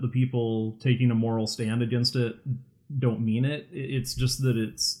think that the people taking a moral stand against it don't mean it. It's just that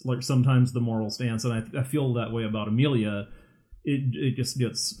it's like sometimes the moral stance, and I feel that way about Amelia. It just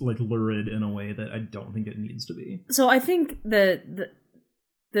gets like lurid in a way that I don't think it needs to be. So I think the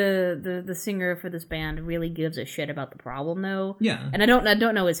singer for this band really gives a shit about the problem, though. Yeah. And I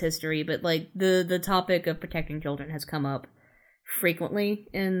don't know his history, but like the topic of protecting children has come up frequently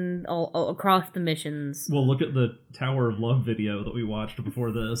in all across the missions. Well, look at the Tower of Love video that we watched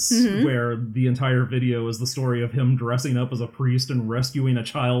before this, Mm-hmm. where the entire video is the story of him dressing up as a priest and rescuing a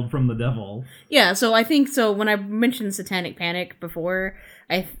child from the devil. Yeah, so I think so. When I mentioned Satanic Panic before,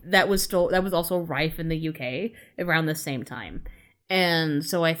 that was also rife in the UK around the same time. And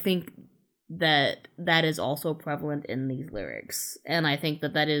so I think that is also prevalent in these lyrics. And I think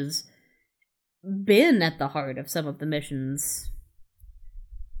that has been at the heart of some of the mission's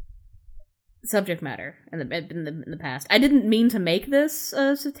subject matter in the past. I didn't mean to make this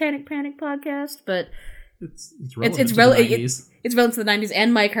a Satanic Panic podcast, but it's relevant to the 90s. It's relevant to the 90s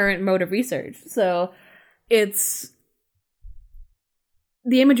and my current mode of research. So the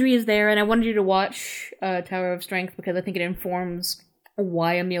imagery is there, and I wanted you to watch Tower of Strength because I think it informs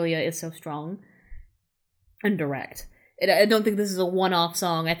why Amelia is so strong and direct. I don't think this is a one-off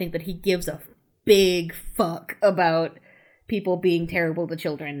song. I think that he gives a big fuck about people being terrible to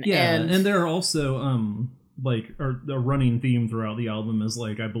children. Yeah, and there are also the running theme throughout the album is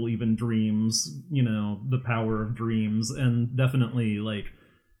like, I believe in dreams, the power of dreams, and definitely like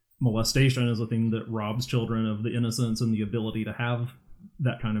molestation is a thing that robs children of the innocence and the ability to have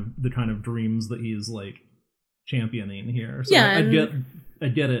the kind of dreams that he's like championing here. So yeah, I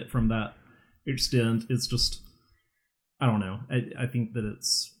get it from that extent. It's just, I don't know. I think that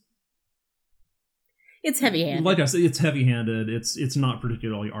it's heavy-handed. Like I said, it's heavy-handed. It's not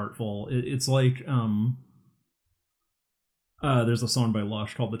particularly artful. It's like there's a song by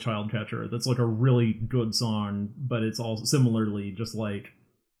Lush called "The Child Catcher" that's like a really good song, but it's also similarly just like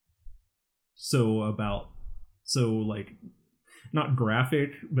so like not graphic,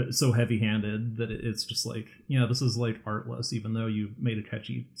 but so heavy-handed that it's just like, this is like artless, even though you made a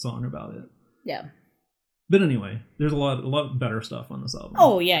catchy song about it. Yeah. But anyway, there's a lot better stuff on this album.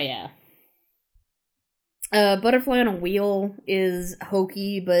 Oh yeah. Butterfly on a Wheel is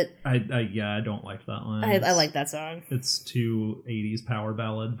hokey, but I don't like that one. I like that song. It's too 80s power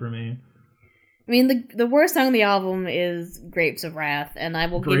ballad for me. I mean, the worst song on the album is Grapes of Wrath, and I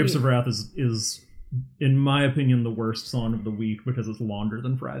will Grapes of Wrath is in my opinion the worst song of the week because it's longer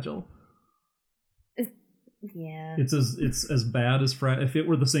than Fragile. Yeah. It's as bad as if it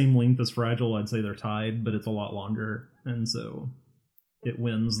were the same length as Fragile, I'd say they're tied, but it's a lot longer, and so it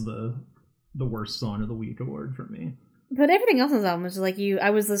wins the worst song of the week award for me. But everything else on this album was like I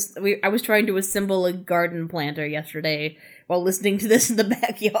was trying to assemble a garden planter yesterday while listening to this in the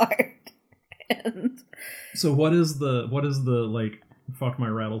backyard. And so what is the like fuck my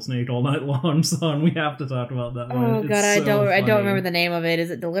rattlesnake all night long song? We have to talk about that one. Oh god, I don't remember the name of it.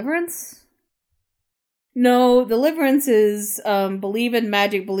 Is it Deliverance? No, Deliverance is believe in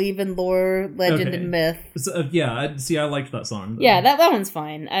magic, believe in lore, legend, and myth. Yeah, I liked that song. Though. Yeah, that one's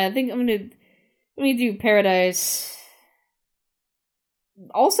fine. I think let me do Paradise.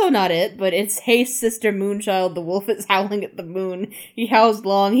 Also not it, but it's Hey Sister Moonchild, the wolf is howling at the moon. He howls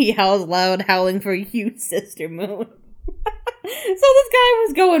long, he howls loud, howling for you, Sister Moon. So this guy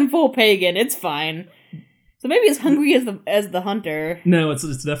was going full pagan. It's fine. So maybe it's Hungry as the Hunter. No,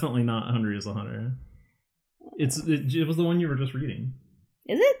 it's definitely not Hungry as the Hunter. It was the one you were just reading.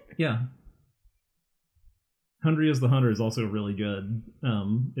 Is it? Yeah. Hungry as the Hunter is also really good.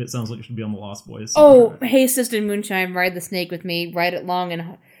 It sounds like it should be on the Lost Boys. Oh, Hey Sister Moonshine, ride the snake with me, ride it long,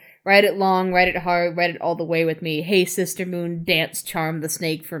 ride it hard, ride it all the way with me. Hey Sister Moon, dance, charm the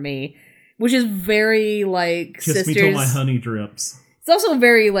snake for me. Which is very, like, Kiss Sisters... me till my honey drips. It's also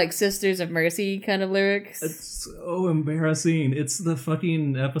very, like, Sisters of Mercy kind of lyrics. It's so embarrassing. It's the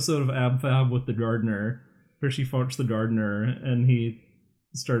fucking episode of Ab Fab with the gardener, where she fucks the gardener, and he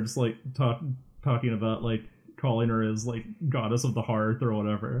starts, like, talking about, like, calling her as, like, goddess of the hearth or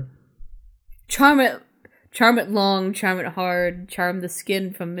whatever. Charm it long, charm it hard, charm the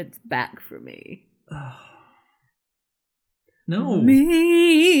skin from its back for me. No.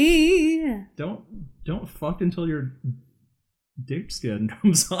 Me. Don't fuck until your dick skin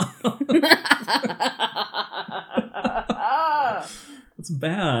comes off. That's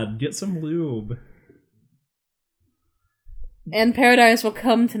bad. Get some lube. And paradise will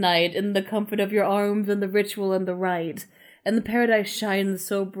come tonight in the comfort of your arms and the ritual and the rite. And the paradise shines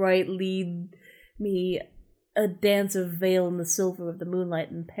so bright, lead me a dance of veil in the silver of the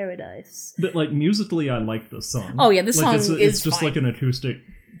moonlight in paradise. But, like, musically, I like this song. Oh yeah, this song it's just fine. like an acoustic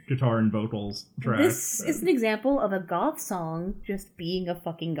guitar and vocals track. This is an example of a goth song just being a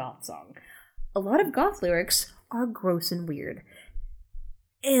fucking goth song. A lot of goth lyrics are gross and weird.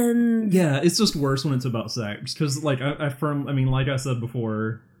 And yeah, it's just worse when it's about sex. Because, like, like I said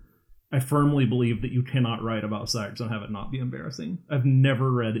before, I firmly believe that you cannot write about sex and have it not be embarrassing. I've never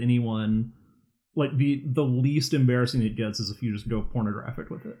read anyone... Like, the least embarrassing it gets is if you just go pornographic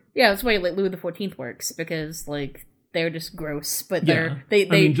with it. Yeah, that's why, like, Louis XIV works, because, like, they're just gross, but I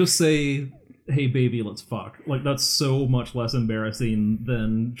mean, just say, hey, baby, let's fuck. Like, that's so much less embarrassing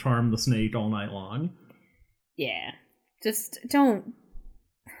than charm the snake all night long. Yeah. Just don't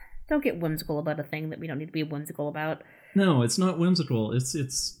get whimsical about a thing that we don't need to be whimsical about. No, it's not whimsical.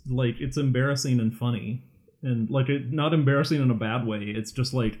 It's like, it's embarrassing and funny. And, like, not embarrassing in a bad way. It's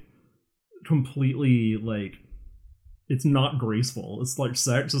just, like, completely, like, it's not graceful. It's like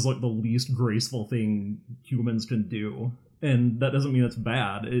sex is like the least graceful thing humans can do, and that doesn't mean it's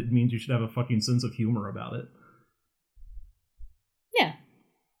bad. It means you should have a fucking sense of humor about it. Yeah.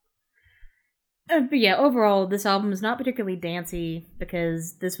 But yeah, overall, this album is not particularly dancey,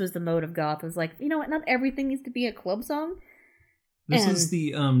 because this was the mode of goth. It was like, you know what, not everything needs to be a club song. This is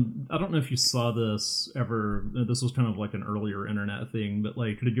the, I don't know if you saw this ever, this was kind of like an earlier internet thing, but,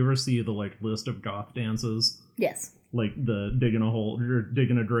 like, did you ever see the, like, list of goth dances? Yes. Like, the digging a hole, you're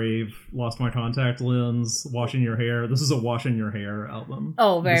digging a grave, lost my contact lens, washing your hair. This is a washing your hair album.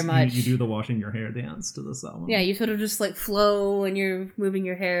 Oh, very much. You do the washing your hair dance to this album. Yeah, you sort of just, like, flow when you're moving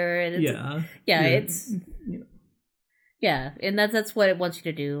your hair. And it's, it's... Yeah, and that's what it wants you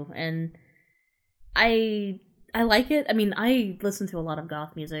to do, and I like it. I mean, I listen to a lot of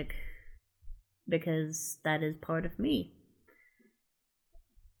goth music because that is part of me.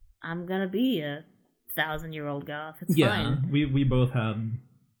 I'm gonna be a 1,000-year-old goth. It's fine. We both had.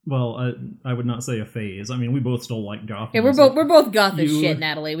 Well, I would not say a phase. I mean, we both still like goth. Yeah, music. we're both goth as shit,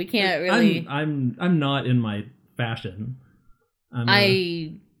 Natalie. We can't really. I'm not in my fashion.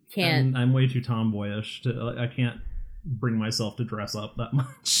 I can't. I'm way too tomboyish. I can't bring myself to dress up that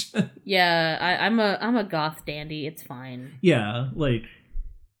much. Yeah, I'm a goth dandy. It's fine. Yeah, like,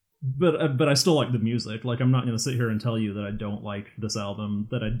 but I still like the music. Like, I'm not going to sit here and tell you that I don't like this album,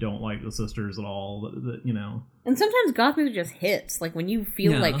 that I don't like the Sisters at all. That you know. And sometimes goth music just hits. Like when you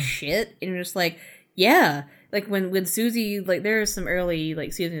feel like shit, and you're just like, yeah. Like when Susie, like there's some early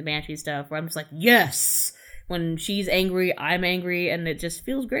like Susie and the Banshee stuff where I'm just like, yes. When she's angry, I'm angry, and it just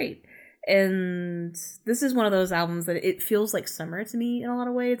feels great. And this is one of those albums that it feels like summer to me in a lot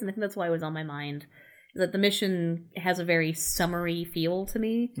of ways, and I think that's why it was on my mind. That The Mission has a very summery feel to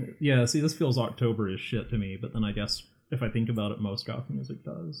me. Yeah, see, this feels October as shit to me, but then I guess if I think about it, most goth music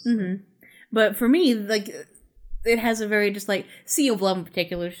does. Mm-hmm. But for me, like, it has a very just like Sea of Love in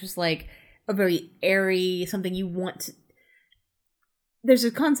particular is just like a very airy something you want to. There's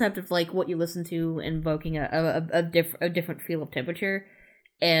a concept of like what you listen to invoking a different feel of temperature,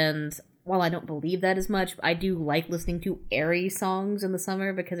 and while I don't believe that as much, I do like listening to airy songs in the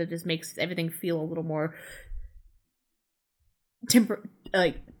summer because it just makes everything feel a little more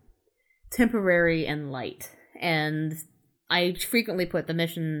temporary and light. And I frequently put the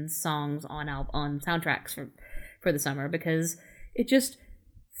Mission songs on soundtracks for the summer because it just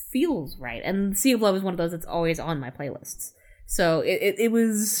feels right. And Sea of Love is one of those that's always on my playlists. So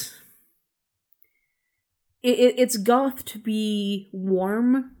it's goth to be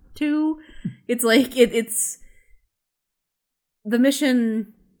warm to. It's like it's the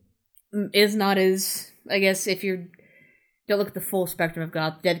Mission is not as, I guess, if you don't look at the full spectrum of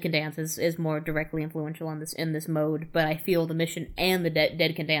goth, Dead Can Dance is more directly influential on this in this mode, but I feel the Mission and the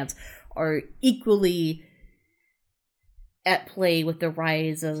Dead Can Dance are equally at play with the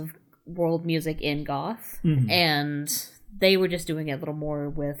rise of world music in goth. And they were just doing it a little more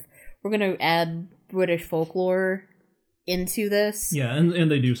with, we're going to add British folklore into this. Yeah,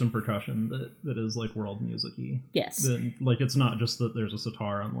 and they do some percussion that is like world music-y. Yes. Like it's not just that there's a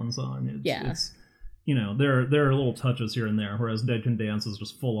sitar on one song. It's, you know, there are little touches here and there, whereas Dead Can Dance is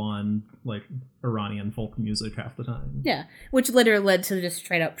just full on like Iranian folk music half the time. Yeah, which later led to just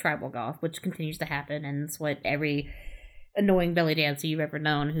straight up tribal goth, which continues to happen, and it's what every annoying belly dancer you've ever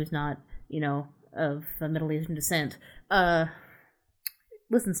known who's not, you know, of Middle Eastern descent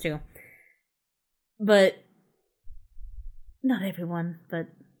listens to. But not everyone, but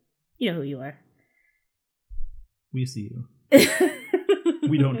you know who you are. We see you.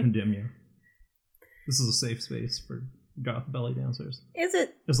 We don't condemn you. This is a safe space for goth belly dancers. Is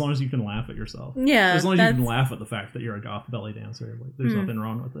it? As long as you can laugh at yourself. Yeah. As long as you can laugh at the fact that you're a goth belly dancer. Like, there's nothing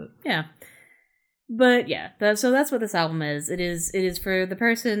wrong with it. Yeah. But yeah, so that's what this album is. It is for the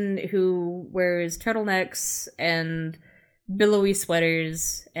person who wears turtlenecks and billowy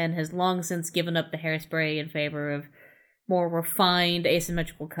sweaters and has long since given up the hairspray in favor of more refined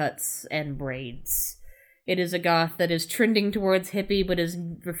asymmetrical cuts and braids. It is a goth that is trending towards hippie but is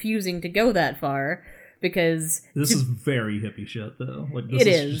refusing to go that far because this is very hippie shit though. Like this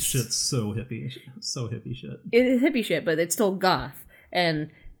is shit's so hippie shit. It is hippie shit, but it's still goth, and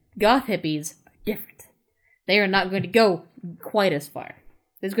goth hippies are different. They are not going to go quite as far.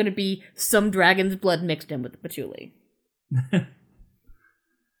 There's going to be some dragon's blood mixed in with the patchouli.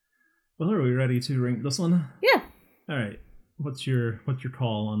 Well, are we ready to rank this one? Yeah. All right. What's your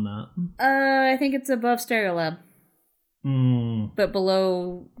call on that? I think it's above Stereolab. But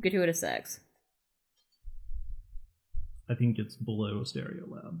below Gratuitous Sex. I think it's below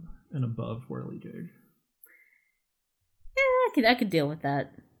Stereolab and above Whirligig. Yeah, I could deal with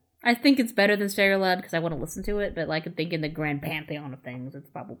that. I think it's better than Stereolab because I want to listen to it, but I could think in the grand pantheon of things, it's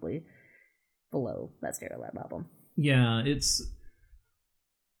probably below that Stereolab album. Yeah,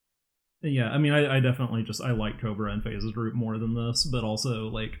 yeah, I mean, I definitely I like Cobra and Phases Root more than this, but also,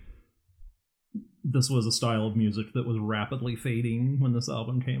 like, this was a style of music that was rapidly fading when this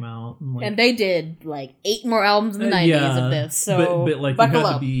album came out. And they did, like, 8 more albums in the 90s of this, so but like, buckle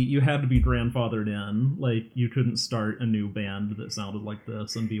up. You had to be grandfathered in. Like, you couldn't start a new band that sounded like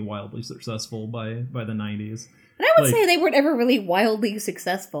this and be wildly successful by the 90s. And I would say they weren't ever really wildly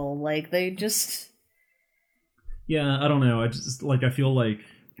successful. Like, they just... Yeah, I don't know. I feel like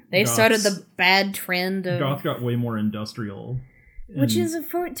they started the bad trend of... goth got way more industrial. Which is,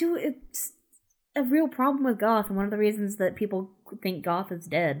 it's a real problem with goth, and one of the reasons that people think goth is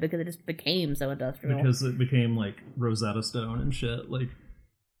dead, because it just became so industrial. Because it became, like, Rosetta Stone and shit. Like,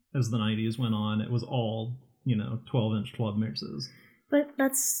 as the 90s went on, it was all, 12-inch club mixes. But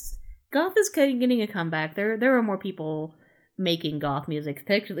goth is getting a comeback. There are more people making goth music,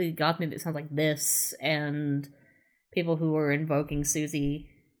 particularly goth music that sounds like this, and people who are invoking Susie.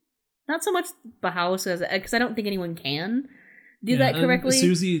 Not so much Bauhaus, because I don't think anyone can do that correctly.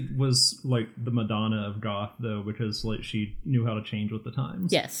 Susie was like the Madonna of goth, though, because like she knew how to change with the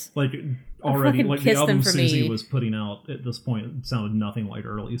times. Yes, like already, like the album Susie was putting out at this point sounded nothing like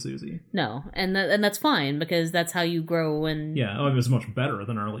early Susie. No, and that's fine because that's how you grow. And yeah, it was much better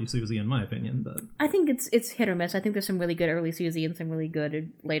than early Susie in my opinion. But I think it's hit or miss. I think there's some really good early Susie and some really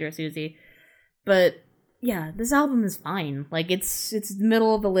good later Susie, but. Yeah, this album is fine. Like, it's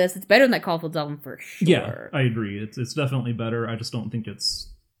middle of the list. It's better than that Caulfield's album for sure. Yeah, I agree. It's definitely better. I just don't think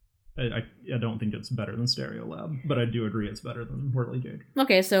it's... I don't think it's better than Stereolab, but I do agree it's better than Whirligig.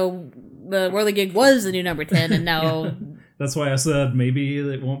 Okay, so the Whirligig was the new number 10, and now... Yeah, that's why I said maybe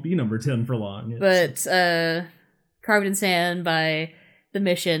it won't be number 10 for long. But Carved in Sand by The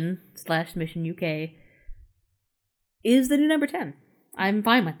Mission / Mission UK is the new number 10. I'm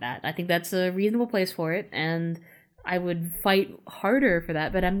fine with that. I think that's a reasonable place for it, and I would fight harder for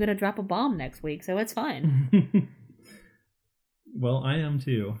that, but I'm going to drop a bomb next week, so it's fine. Well, I am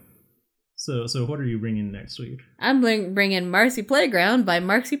too. So what are you bringing next week? I'm bringing Marcy Playground by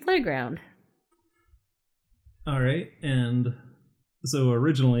Marcy Playground. All right, and so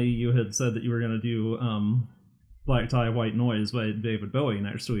originally you had said that you were going to do Black Tie, White Noise by David Bowie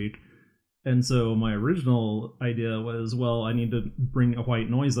next week. And so my original idea was, well, I need to bring a White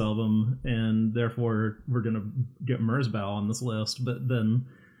Noise album, and therefore we're going to get Merzbow on this list. But then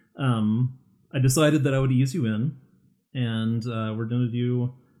I decided that I would ease you in, and we're going to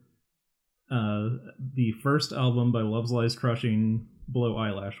do the first album by Love's Lies Crushing, Below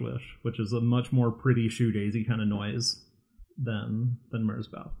Eyelash Wish, which is a much more pretty shoegazy kind of noise than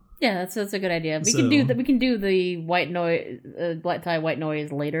Merzbow. Yeah, that's a good idea. We can do the White Noise, Black Tie, White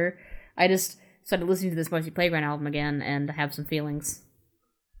Noise later. I just started listening to this Marcy Playground album again and have some feelings.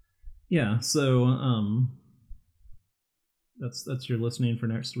 Yeah, so that's your listening for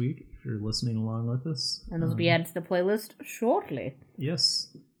next week, if you're listening along with us. And those will be added to the playlist shortly.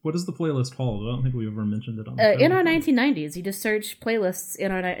 Yes. What is the playlist called? I don't think we ever mentioned it on the In Our 1990s. You just search playlists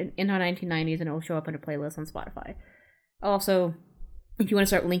in our 1990s and it will show up under playlists on Spotify. Also, if you want to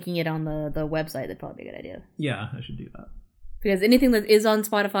start linking it on the website, that'd probably be a good idea. Yeah, I should do that. Because anything that is on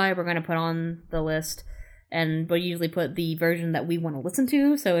Spotify, we're going to put on the list, and we'll usually put the version that we want to listen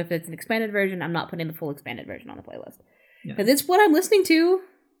to. So if it's an expanded version, I'm not putting the full expanded version on the playlist. Because it's what I'm listening to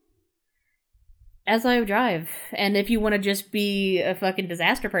as I drive. And if you want to just be a fucking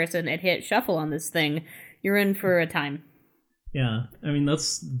disaster person and hit shuffle on this thing, you're in for a time. Yeah, I mean,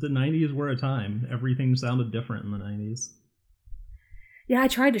 the 90s were a time. Everything sounded different in the 90s. Yeah, I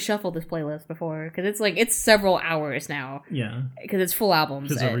tried to shuffle this playlist before, because it's several hours now. Yeah. Because it's full albums.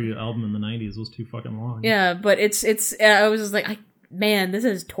 Because every album in the 90s was too fucking long. Yeah, but it's I was just like, man, this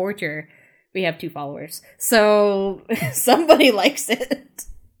is torture. We have 2 followers. So, somebody likes it.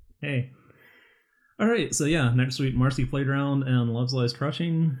 Hey. All right, so yeah, next week, Marcy Playground and Love's Lies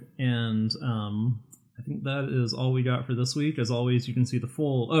Crushing, and I think that is all we got for this week. As always, you can see the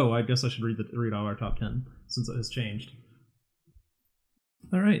full... Oh, I guess I should read all our top 10, since it has changed.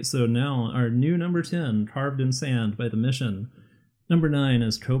 All right, so now our new number 10, Carved in Sand by The Mission. Number 9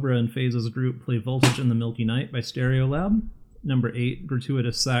 is Cobra and Phases Group Play Voltage in the Milky Night by Stereolab. Number 8,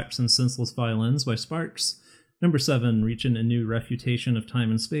 Gratuitous Sax and Senseless Violins by Sparks. Number 7, Reaching a New Refutation of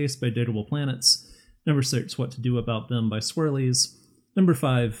Time and Space by Dateable Planets. Number 6, What to Do About Them by Swirlies. Number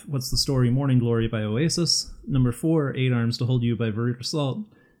 5, What's the Story? Morning Glory by Oasis. Number 4, 8 Arms to Hold You by Veruca Salt.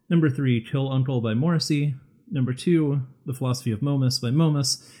 Number 3, Kill Uncle by Morrissey. Number 2, The Philosophy of Momus by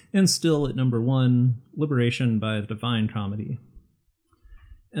Momus. And still at number 1, Liberation by The Divine Comedy.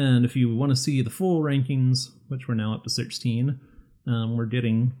 And if you want to see the full rankings, which we're now up to 16, we're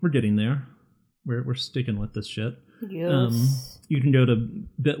getting there. We're sticking with this shit. Yes. You can go to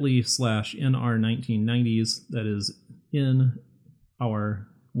bit.ly/NR1990s, that is in our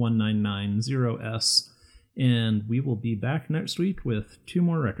 1990S, and we will be back next week with 2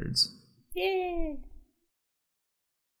 more records. Yay!